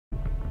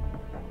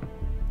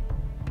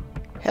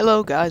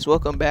Hello guys,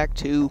 welcome back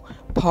to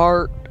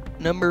part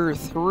number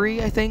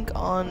 3, I think,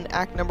 on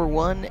act number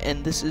 1,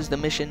 and this is the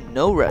mission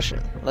No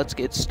Russian. Let's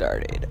get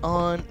started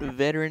on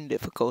veteran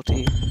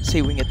difficulty. See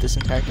if we can get this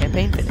entire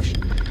campaign finished.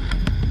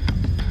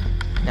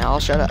 Now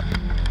I'll shut up.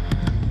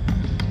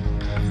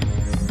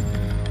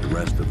 The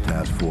rest of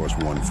Task Force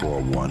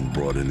 141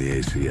 brought in the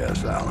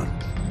ACS, Alan.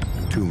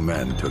 2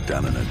 men took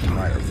down an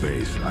entire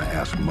base. I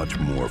ask much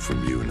more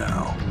from you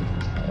now.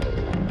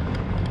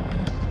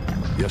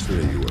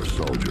 Yesterday you were a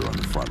soldier on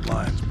the front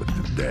lines, but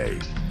today,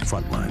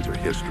 front lines are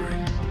history.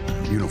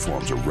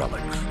 Uniforms are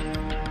relics.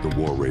 The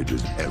war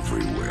rages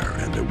everywhere,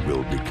 and there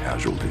will be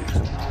casualties.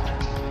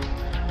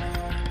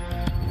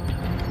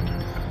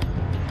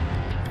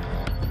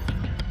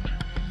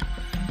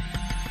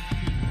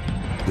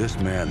 This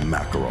man,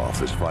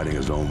 Makarov, is fighting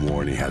his own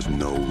war, and he has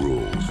no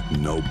rules,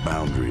 no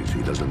boundaries.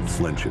 He doesn't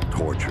flinch at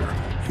torture,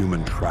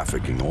 human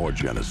trafficking, or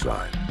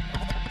genocide.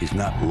 He's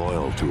not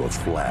loyal to a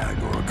flag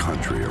or a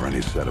country or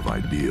any set of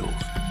ideals.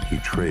 He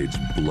trades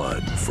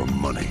blood for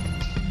money.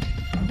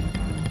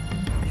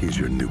 He's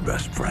your new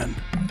best friend.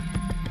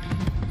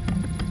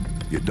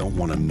 You don't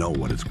want to know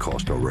what it's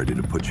cost already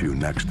to put you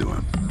next to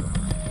him.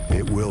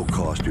 It will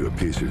cost you a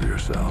piece of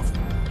yourself.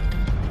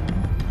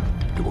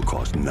 It will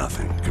cost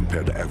nothing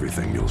compared to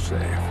everything you'll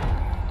save.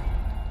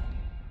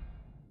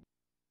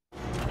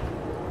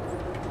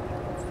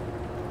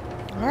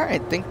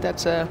 Alright, I think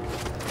that's a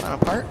final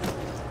part.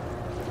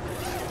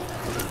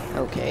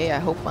 Okay, I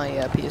hope my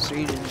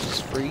PS3 didn't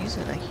just freeze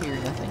and I hear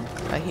nothing.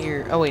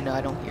 Oh wait, no, I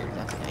don't hear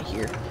nothing. I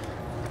hear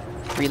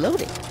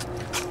reloading.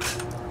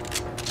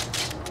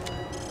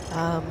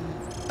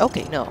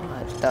 Okay, no,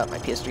 I thought my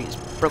PS3 is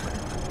broken.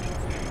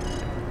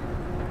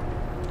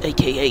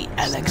 AKA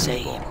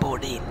Alexei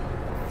Bordin.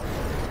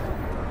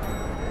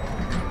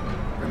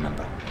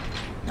 Remember,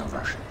 no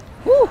Russian.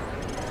 Woo!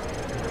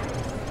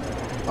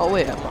 Oh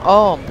wait,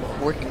 I'm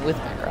working with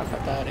Makarov. I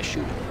thought I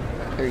shoot him.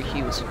 Or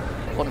he was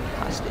holding me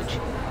hostage.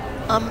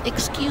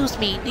 Excuse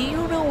me, do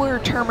you know where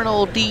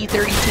Terminal D32 is?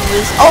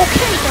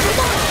 Okay, never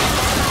mind.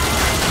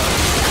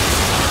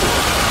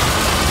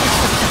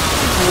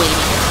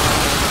 Waiting.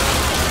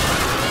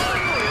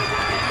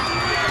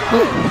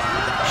 Ooh,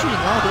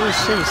 shooting all those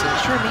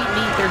citizens sure made me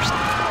thirsty.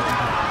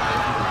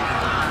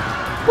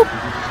 Whoop.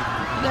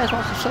 You guys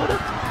want some soda?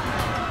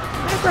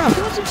 Makarov, you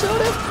want some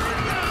soda?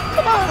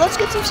 Come on, let's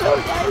get some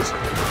soda, guys.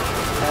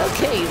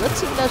 Okay,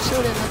 let's get that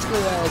soda and let's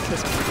go kill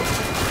some people.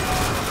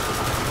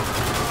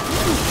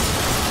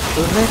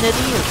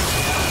 Grenadier.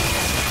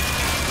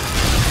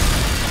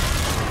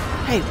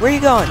 Hey, where you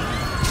going?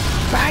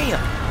 Bam!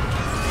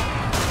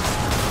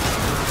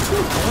 Ooh, I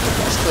wonder if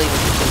the escalator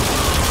can take me.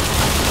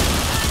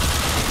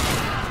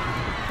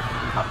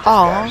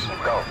 Aww.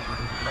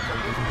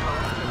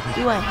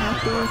 Do I have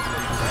to?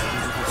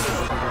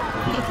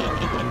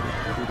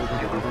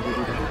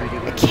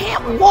 I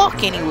can't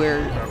walk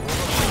anywhere.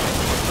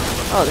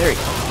 Oh, there you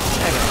go.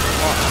 I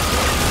gotta walk.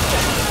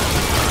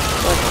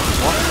 Oh,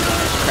 walking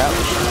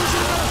crouch.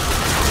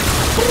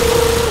 I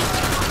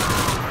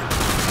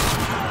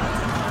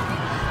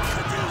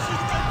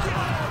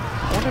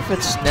wonder if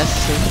it's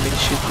necessary for me to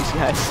shoot these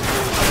guys.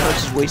 I'm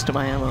just wasting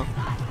my ammo.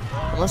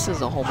 Unless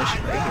there's a whole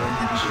mission right here.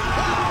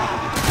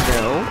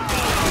 No.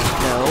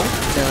 No.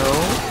 No.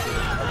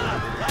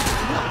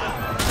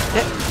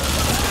 No.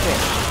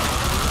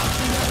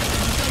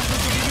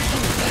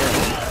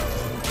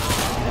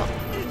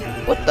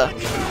 What the?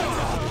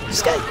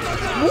 This guy?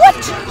 What?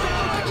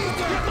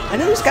 I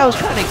know this guy was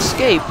trying to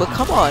escape, but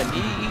come on,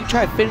 you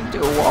tried fitting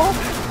through a wall?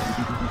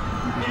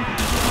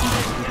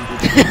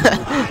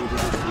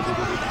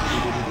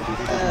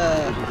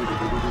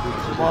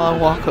 Come on,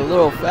 walk a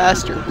little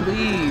faster,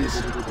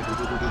 please.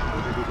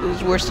 This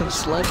is worse than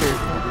Slender.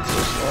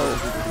 So slow.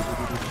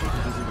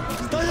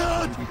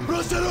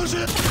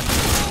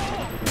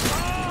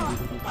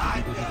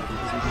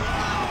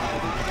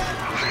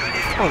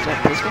 Oh, is that a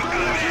pistol?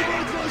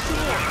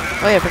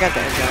 Oh yeah, I forgot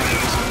that.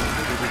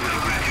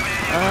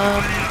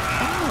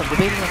 I'm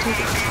debating on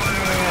taking it.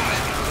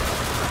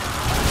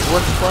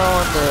 Worked well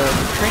on the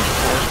training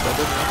course, but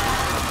doesn't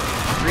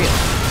look real.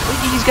 Look,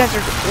 these guys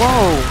are.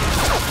 Whoa!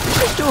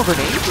 They're just doing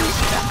grenades?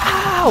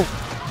 Ow! I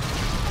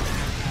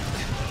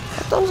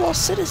thought those were all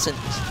citizens.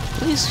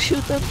 Please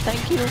shoot them,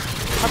 thank you.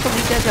 How come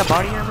these guys got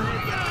body armor?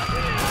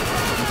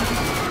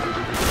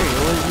 There you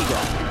go, what do we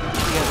got? We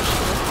got a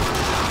shield.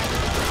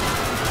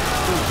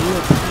 Ooh,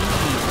 UMP.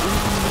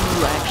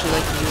 Ooh, I actually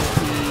like the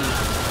UMP.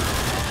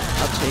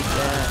 I'll take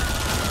that.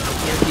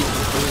 UMP's in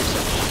the clear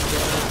section.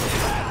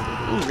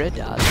 Ooh, red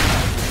dot.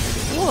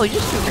 Whoa, you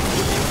just threw a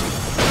grenade.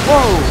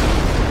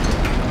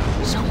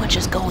 Whoa! So much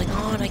is going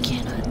on, I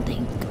cannot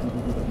think.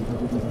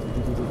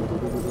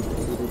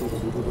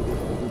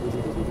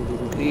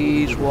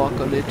 Please walk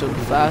a little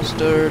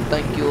faster,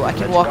 thank you. I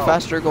can walk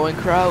faster going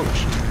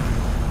crouch.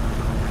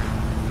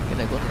 Can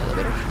I go in the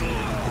elevator?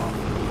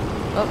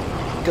 Oh,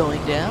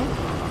 going down.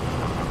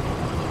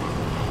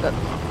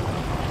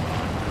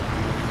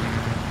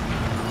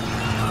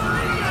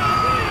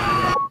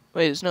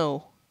 Wait, there's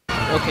no...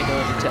 Okay,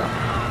 no intel.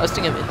 I was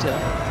thinking of intel.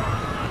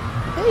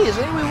 Hey, is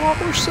anyone want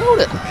more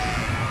soda?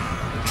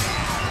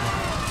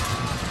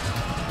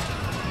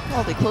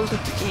 Oh, they closed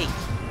up the gate.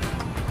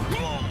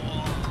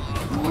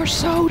 More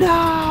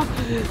soda!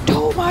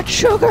 Too much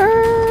sugar!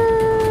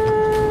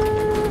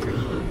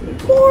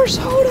 More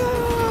soda!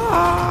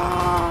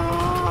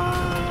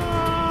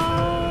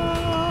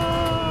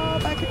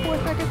 Back and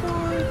forth, back and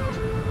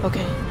forth.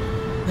 Okay.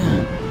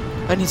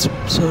 I need some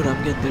soda,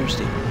 I'm getting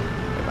thirsty.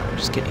 I'm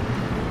just kidding.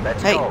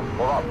 Let's Hey. go.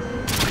 Pull up.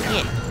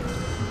 Yeah.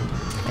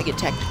 I get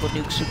tactical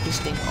nukes with this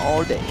thing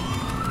all day.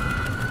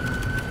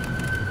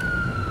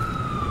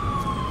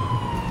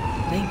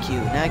 Thank you.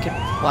 Now I can...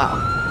 Wow.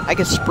 I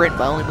can sprint,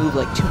 but I only move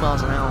like 2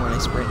 miles an hour when I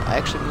sprint. I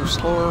actually move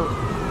slower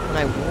when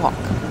I walk.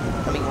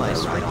 I mean, when I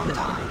sprint. Right on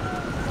time.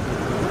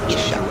 Get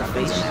shot in the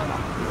face.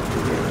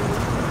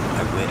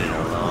 I've waited a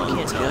long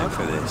Can't time jump.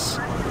 for this.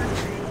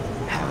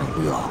 Haven't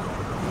we all?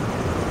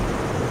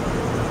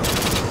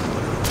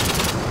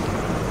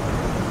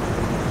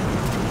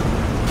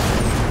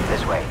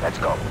 This way. Let's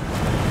go.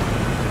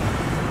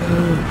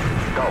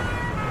 Go.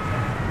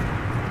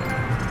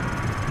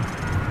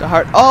 The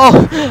heart.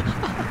 Oh!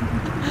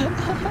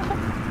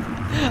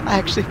 I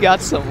actually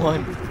got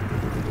someone.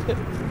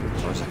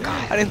 There's a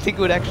guy. I didn't think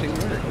it would actually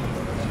work.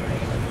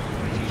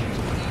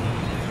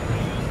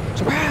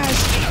 Surprise!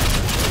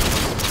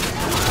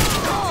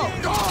 Go!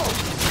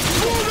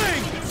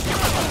 Moving!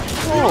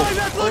 Whoa! Behind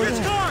that luggage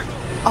cart!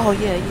 Oh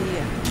yeah, yeah,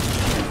 yeah.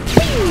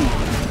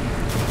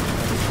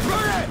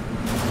 Run it!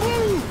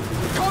 Move!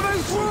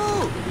 Coming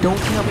through! Don't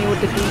tell me what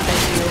to do,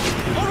 thank you.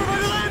 Over by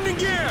the landing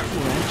gear!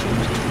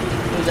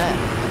 Who's that?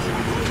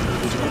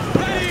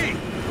 Ready!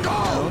 Go!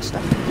 No,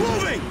 stop.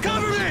 Moving!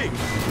 Cover me!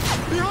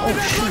 Behind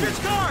that shoot. luggage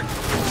cart!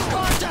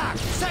 Contact!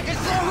 Second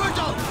floor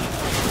window!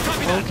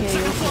 Copy that! Okay,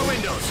 Second okay. floor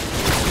windows!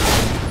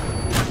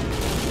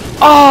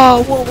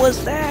 Oh, what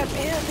was that,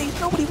 man?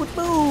 Nobody would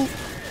move.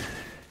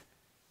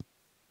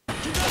 Okay.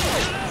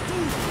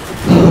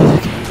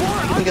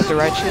 You think it's the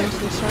right shields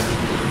this time?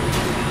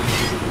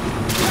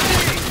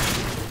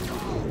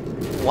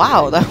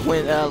 Wow, that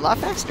went a lot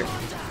faster.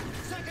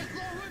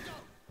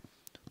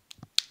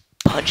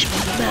 Punch me in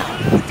the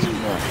mouth.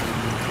 Come on.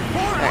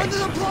 More Alright. under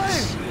the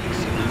plane!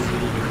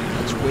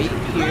 Let's wait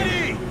here.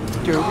 Ready!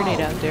 Throw a grenade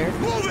out there.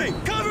 Moving!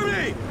 Cover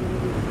me!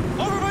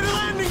 Over by the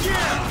landing gear!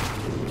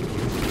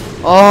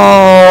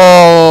 Oh!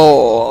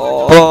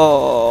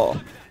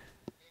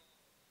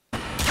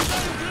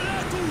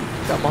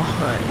 Come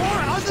on.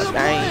 More under the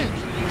Dang. plane!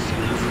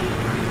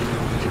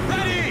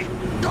 Ready!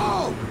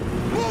 Go!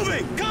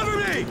 Moving! Cover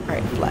me!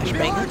 Alright, flashbang.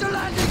 Behind the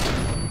landing!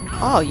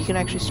 Oh, you can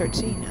actually start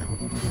seeing now.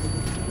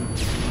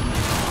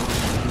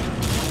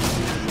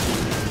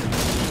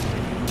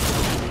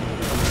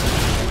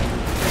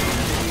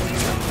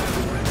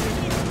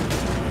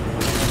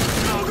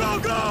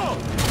 Go!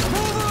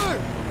 Mover!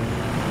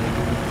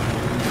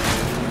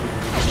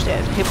 Just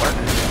add hit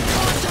marker.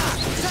 Contact!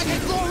 Second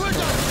floor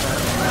window! Copy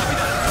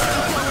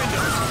that!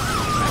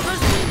 Second floor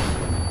windows!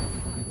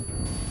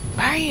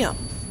 Bam!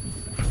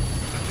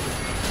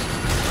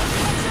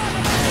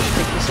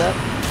 Pick this up.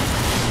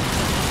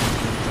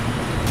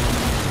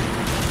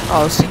 Oh, I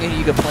was thinking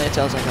you could plant it.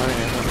 I was like, alright,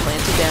 I'm gonna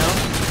plant it down,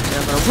 and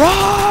I'm gonna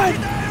run!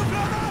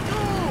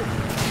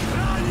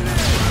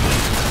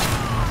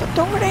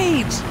 Don't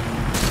grenades!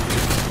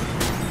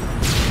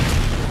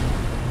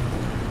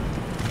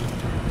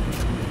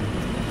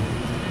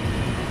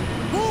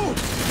 Move!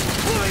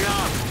 Moving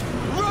up!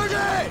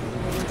 Ready!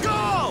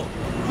 Go!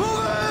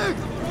 Moving!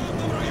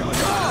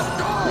 Go!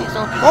 Please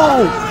don't.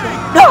 Oh!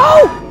 No!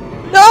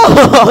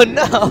 No!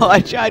 No! I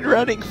tried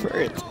running for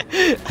it.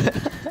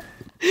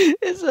 I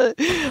was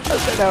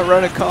trying to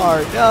outrun a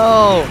car.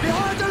 No!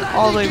 Behind the landing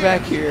All the way gear!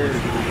 back here.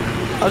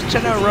 I was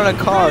trying to outrun a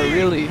car,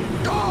 really.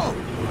 Go!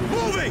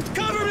 Moving!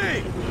 Cover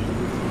me!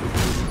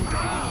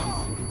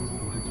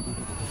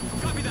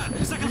 Copy that!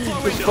 Second floor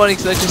It's window! funny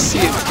because I just see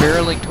it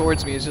barreling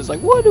towards me. It's just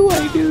like, what do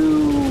I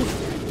do?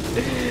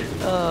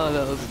 Oh,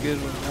 that was a good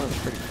one. That was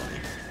pretty funny.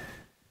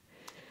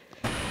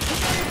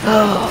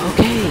 Oh,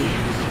 okay.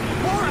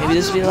 Maybe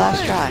this will be the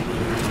last try.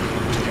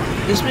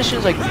 This mission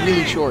is like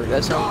really short.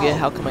 That's how I get.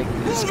 How come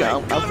this guy?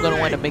 I'm gonna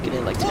wind up making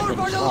it like 10 Over by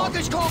minutes the long.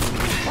 luggage cart!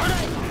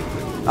 Ready!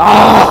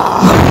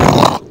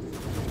 Ah!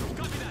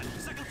 Copy that!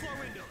 Second floor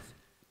windows!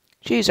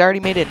 Jeez, I already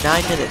made it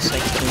 9 minutes.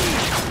 Thanks to me.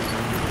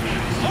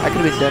 I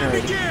could have been done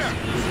already.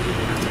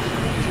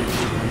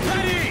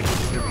 Ready!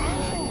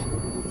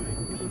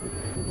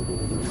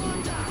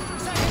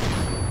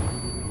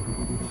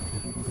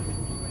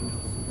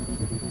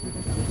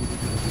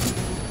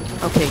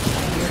 Okay,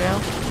 can you hear now?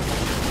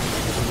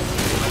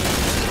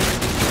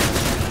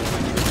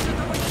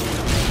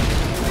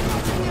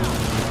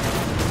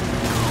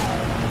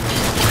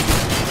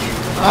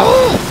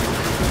 Oh!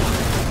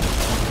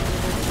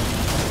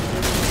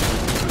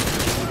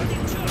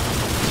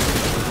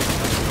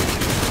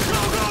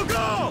 Go!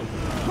 Go!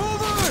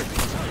 Mover!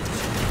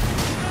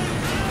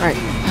 Alright.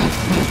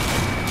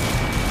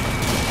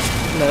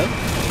 Hello?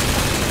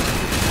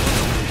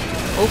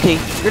 Okay,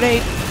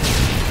 grenade.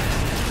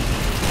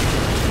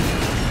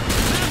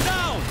 Man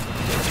down!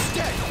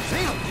 Stay!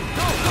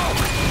 Go! Go!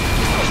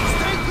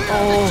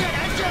 Ooh,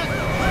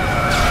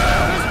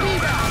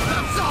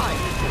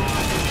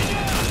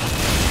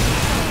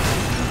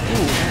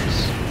 nice.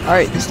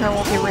 Alright, this time I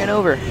won't get ran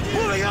over.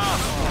 Pulling up!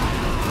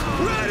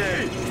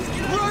 Ready!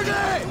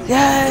 Ready!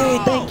 Yay!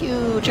 Thank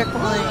you!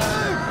 Checkpoint!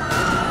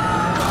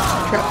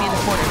 Trap me in the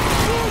corner.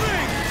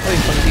 That'd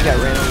be fun if you got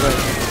ran over.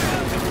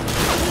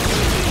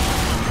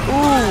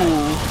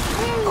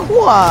 Ooh!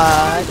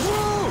 Quad!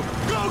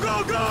 Go, go,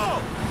 go!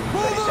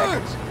 30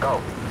 seconds. Go.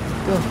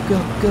 Go, go,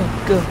 go,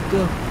 go,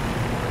 go.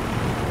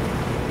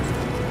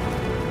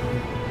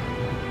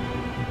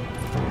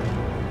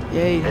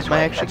 Yay, This am I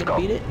way, actually let's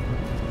gonna go. beat it?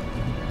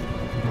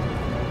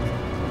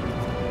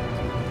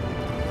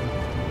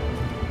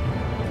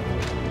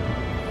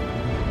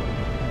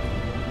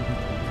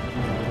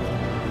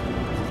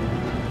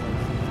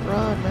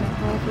 Run, man,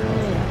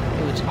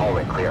 run. It was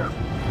Hallway clear.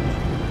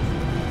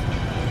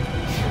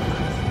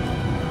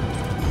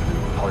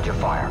 Hold your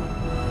fire.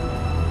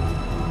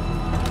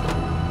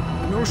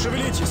 No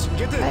шевелитесь!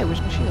 Get Hey,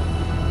 where's my shield?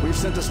 We've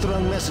sent a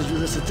strong message with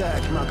this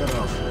attack,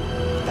 Makarov.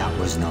 That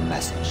was no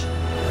message.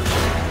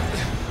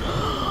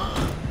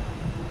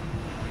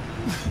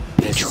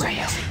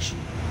 Betrayal.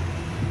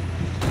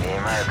 The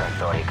American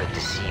thought he could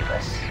deceive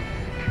us.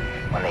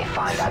 When they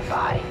find that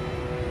body,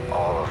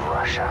 all of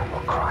Russia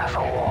will cry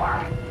for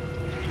war.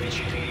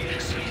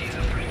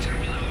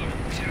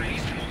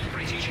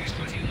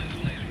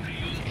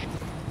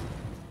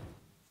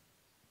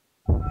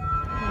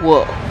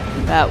 Whoa,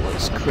 that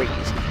was crazy.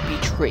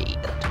 Betrayed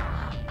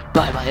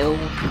by my own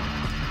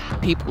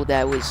people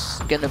that was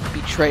gonna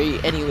betray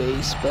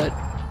anyways, but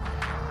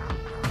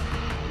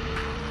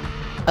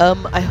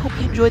I hope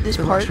you enjoyed this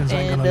part,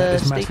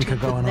 and stay tuned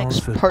for the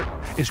next part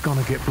It's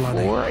gonna get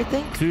bloody. 4, I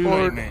think, Too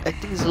or late, mate. I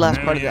think it's the last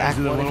part of the Act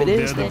 1. If it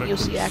is, then you'll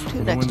see Act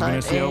 2 next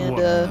time, and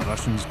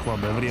Russians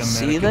club every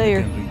see you American they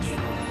there. can reach.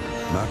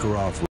 Makarov